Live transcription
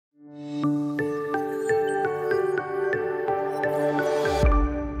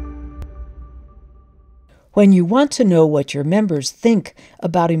When you want to know what your members think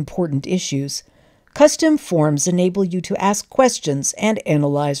about important issues, custom forms enable you to ask questions and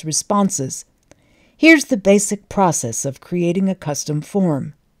analyze responses. Here's the basic process of creating a custom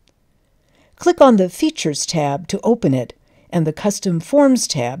form. Click on the Features tab to open it and the Custom Forms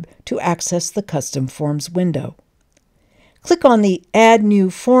tab to access the Custom Forms window. Click on the Add New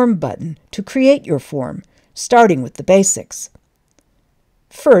Form button to create your form, starting with the basics.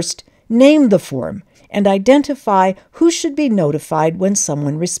 First, name the form and identify who should be notified when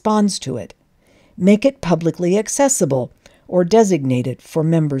someone responds to it. Make it publicly accessible or designate it for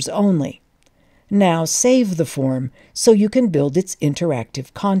members only. Now save the form so you can build its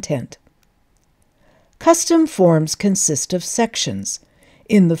interactive content. Custom forms consist of sections.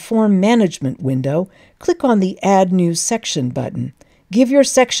 In the Form Management window, click on the Add New Section button, give your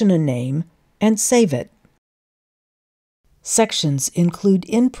section a name, and save it. Sections include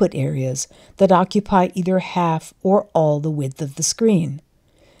input areas that occupy either half or all the width of the screen.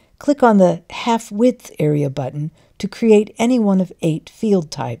 Click on the Half Width Area button to create any one of 8 field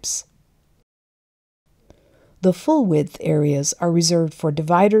types. The full width areas are reserved for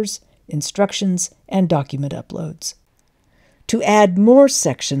dividers, instructions, and document uploads. To add more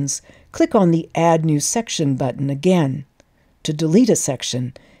sections, click on the Add New Section button again. To delete a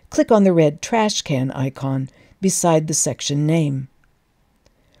section, click on the red trash can icon beside the section name.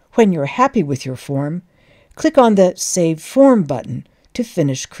 When you're happy with your form, click on the Save Form button to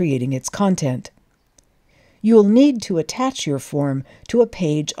finish creating its content. You'll need to attach your form to a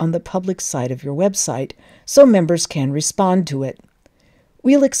page on the public site of your website so members can respond to it.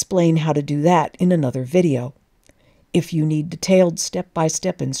 We'll explain how to do that in another video. If you need detailed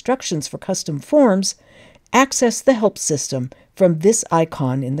step-by-step instructions for custom forms, access the Help System from this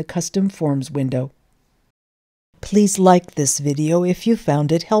icon in the Custom Forms window. Please like this video if you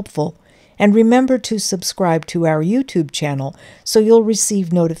found it helpful, and remember to subscribe to our YouTube channel so you'll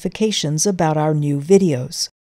receive notifications about our new videos.